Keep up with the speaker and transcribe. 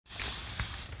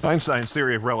Einstein's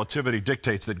theory of relativity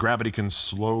dictates that gravity can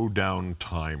slow down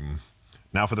time.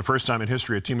 Now, for the first time in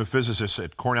history, a team of physicists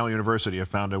at Cornell University have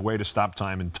found a way to stop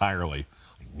time entirely.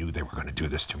 I knew they were going to do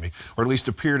this to me, or at least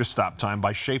appear to stop time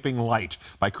by shaping light,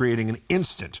 by creating an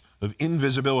instant of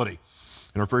invisibility.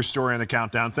 In our first story on the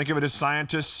countdown, think of it as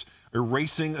scientists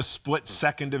erasing a split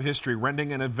second of history,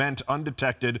 rendering an event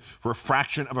undetected for a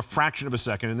fraction of a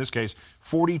second, in this case,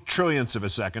 40 trillionths of a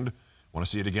second. Want to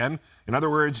see it again? In other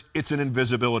words, it's an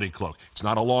invisibility cloak. It's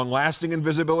not a long-lasting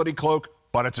invisibility cloak,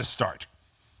 but it's a start.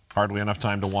 Hardly enough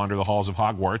time to wander the halls of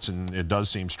Hogwarts, and it does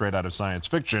seem straight out of science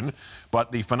fiction,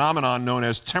 but the phenomenon known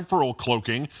as temporal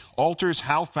cloaking alters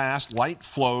how fast light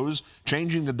flows,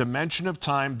 changing the dimension of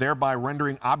time, thereby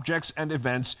rendering objects and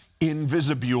events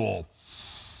invisible.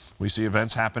 We see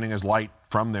events happening as light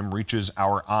from them reaches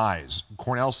our eyes.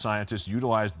 Cornell scientists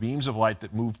utilized beams of light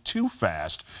that move too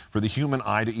fast for the human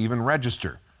eye to even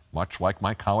register, much like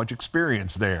my college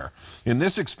experience there. In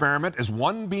this experiment, as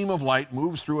one beam of light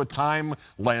moves through a time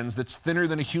lens that's thinner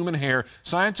than a human hair,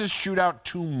 scientists shoot out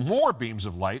two more beams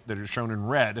of light that are shown in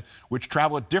red, which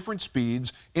travel at different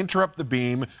speeds, interrupt the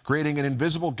beam, creating an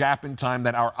invisible gap in time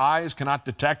that our eyes cannot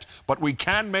detect, but we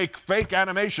can make fake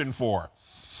animation for.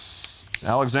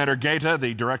 Alexander Gaeta,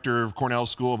 the director of Cornell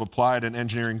School of Applied and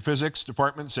Engineering Physics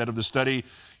Department, said of the study,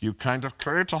 "You kind of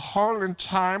create a hole in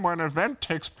time when an event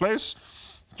takes place.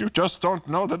 You just don't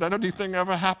know that anything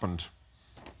ever happened."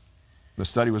 The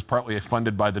study was partly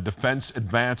funded by the Defense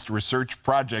Advanced Research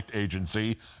Project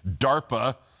Agency,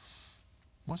 DARPA.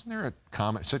 Wasn't there a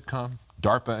sitcom?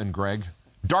 DARPA and Greg?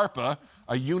 DARPA,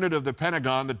 a unit of the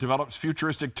Pentagon that develops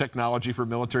futuristic technology for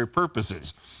military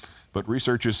purposes. But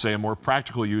researchers say a more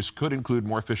practical use could include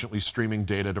more efficiently streaming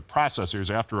data to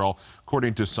processors. After all,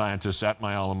 according to scientists at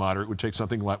my alma mater, it would take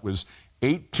something that was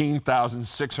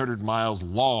 18,600 miles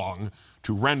long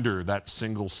to render that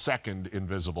single second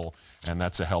invisible, and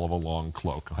that's a hell of a long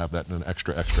cloak. I'll have that in an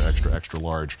extra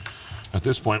large. At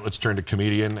this point, let's turn to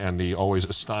comedian and the always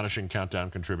astonishing countdown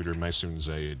contributor, Maysoon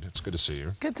Zayid. It's good to see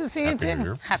you. Good to see you,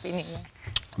 too. Happy New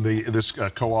Year. This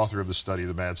co-author of the study,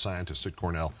 the mad scientist at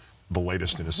Cornell, the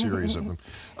latest in a series of them.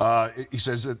 He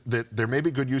says that there may be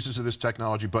good uses of this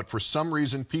technology, but for some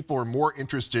reason, people are more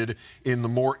interested in the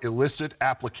more illicit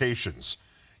applications.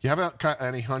 You have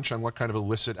any hunch on what kind of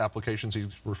illicit applications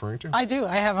he's referring to? I do.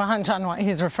 I have a hunch on what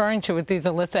he's referring to with these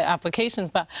illicit applications,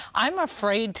 but I'm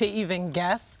afraid to even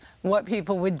guess what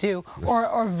people would do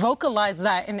or vocalize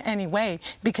that in any way,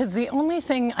 because the only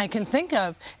thing I can think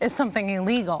of is something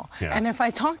illegal. Yeah. And if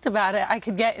I talked about it, I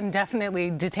could get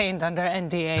indefinitely detained under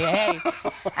NDAA.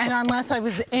 And unless I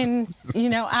was in,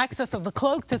 access of the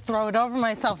cloak to throw it over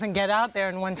myself and get out there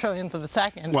in 1 trillionth of a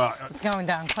second, well, it's going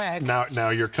down quick.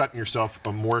 Now you're cutting yourself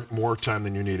more time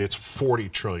than you need. It's 40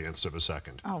 trillionths of a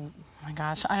second. Oh my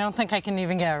gosh, I don't think I can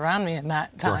even get around me in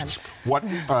that time. Right. What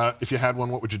if you had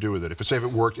one? What would you do with it? If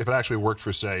it actually worked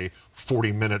for, say,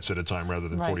 40 minutes at a time rather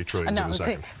than 40 trillionths of a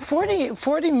second.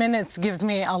 40 minutes gives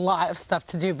me a lot of stuff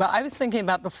to do, but I was thinking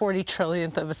about the 40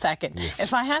 trillionth of a second. Yes.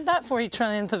 If I had that 40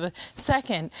 trillionth of a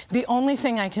second, the only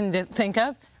thing I can think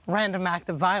of, random act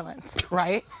of violence,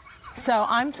 right? So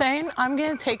I'm saying I'm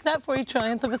going to take that 40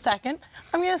 trillionth of a second.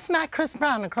 I'm going to smack Chris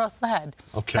Brown across the head.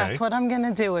 Okay. That's what I'm going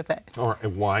to do with it. Or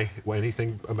why?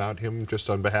 Anything about him just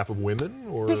on behalf of women?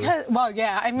 Or? Because, well,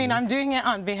 yeah, I mean, I'm doing it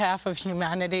on behalf of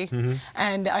humanity,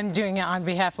 and I'm doing it on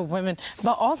behalf of women,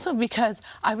 but also because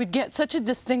I would get such a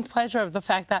distinct pleasure of the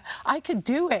fact that I could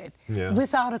do it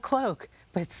without a cloak.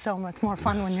 But it's so much more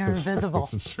fun when you're invisible.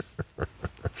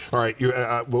 All right,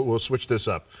 we'll switch this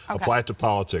up. Okay. Apply it to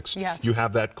politics. Yes. You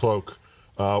have that cloak.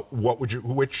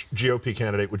 Which GOP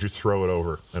candidate would you throw it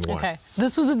over, and why? Okay,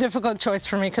 this was a difficult choice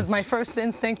for me because my first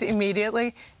instinct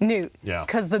immediately, Newt. Yeah.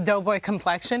 Because the doughboy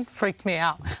complexion freaks me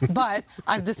out. But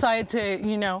I've decided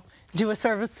to, do a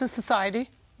service to society.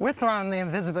 We're throwing the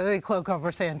invisibility cloak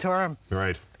over Santorum.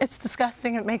 Right. It's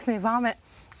disgusting. It makes me vomit.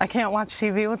 I can't watch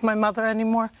TV with my mother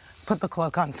anymore. Put the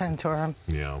cloak on Santorum.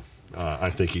 Yeah. I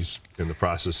think he's in the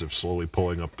process of slowly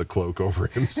pulling up the cloak over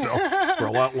himself for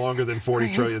a lot longer than 40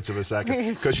 trillionths of a second.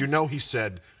 Because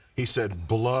he said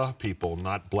blah people,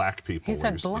 not black people. He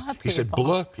said blah people. He said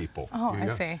blah people. Oh, I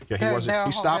see. Yeah,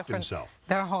 he stopped himself.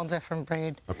 They're a whole different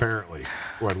breed. Apparently.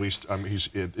 Or at least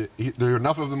there are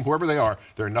enough of them, whoever they are,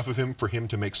 there are enough of him for him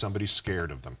to make somebody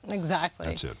scared of them. Exactly.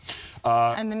 That's it.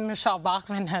 And then Michelle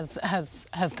Bachmann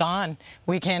has gone.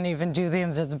 We can't even do the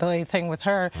invisibility thing with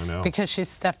her because she's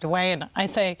stepped away. And I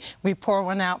say we pour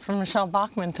one out for Michelle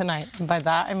Bachmann tonight. And by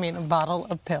that, I mean a bottle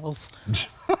of pills.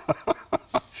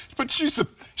 But she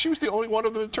was the only one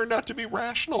of them that turned out to be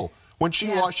rational. When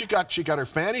she lost, she got her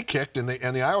fanny kicked in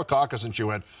the Iowa caucus, and she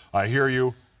went, "I hear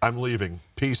you. I'm leaving.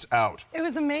 Peace out. It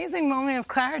was an amazing moment of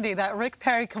clarity that Rick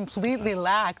Perry completely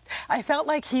lacked. I felt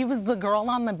like he was the girl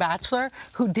on The Bachelor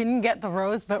who didn't get the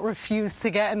rose but refused to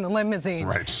get in the limousine.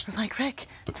 Right. I was like, Rick,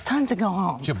 it's time to go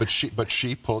home. Yeah, but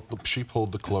she pulled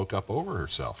the cloak up over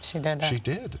herself. She did. She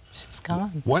did. She's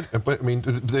gone. What? But I mean,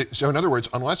 so in other words,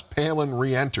 unless Palin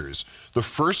re-enters, the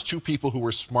first two people who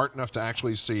were smart enough to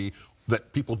actually see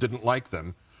that people didn't like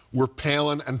them were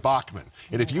Palin and Bachmann.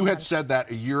 And if you had said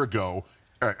that a year ago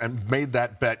and made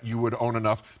that bet, you would own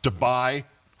enough to buy,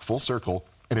 full circle,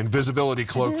 an invisibility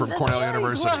cloak from Cornell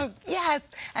University. Yes,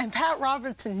 and Pat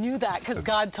Robertson knew that because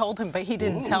God told him, but he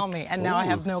didn't tell me, and now I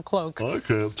have no cloak. I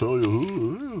can't tell you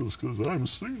who it is because I'm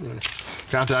seeing it.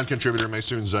 Countdown contributor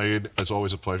Maysoon Zayid, it's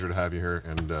always a pleasure to have you here,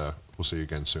 and we'll see you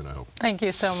again soon, I hope. Thank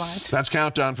you so much. That's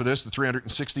Countdown for this, the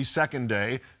 362nd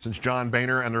day since John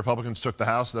Boehner and the Republicans took the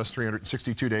House, thus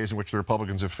 362 days in which the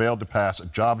Republicans have failed to pass a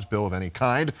jobs bill of any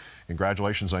kind.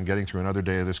 Congratulations on getting through another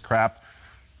day of this crap.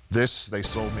 This, they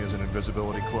sold me as an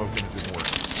invisibility cloak, and it didn't work.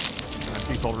 I'm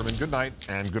Keith Olbermann. Good night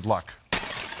and good luck.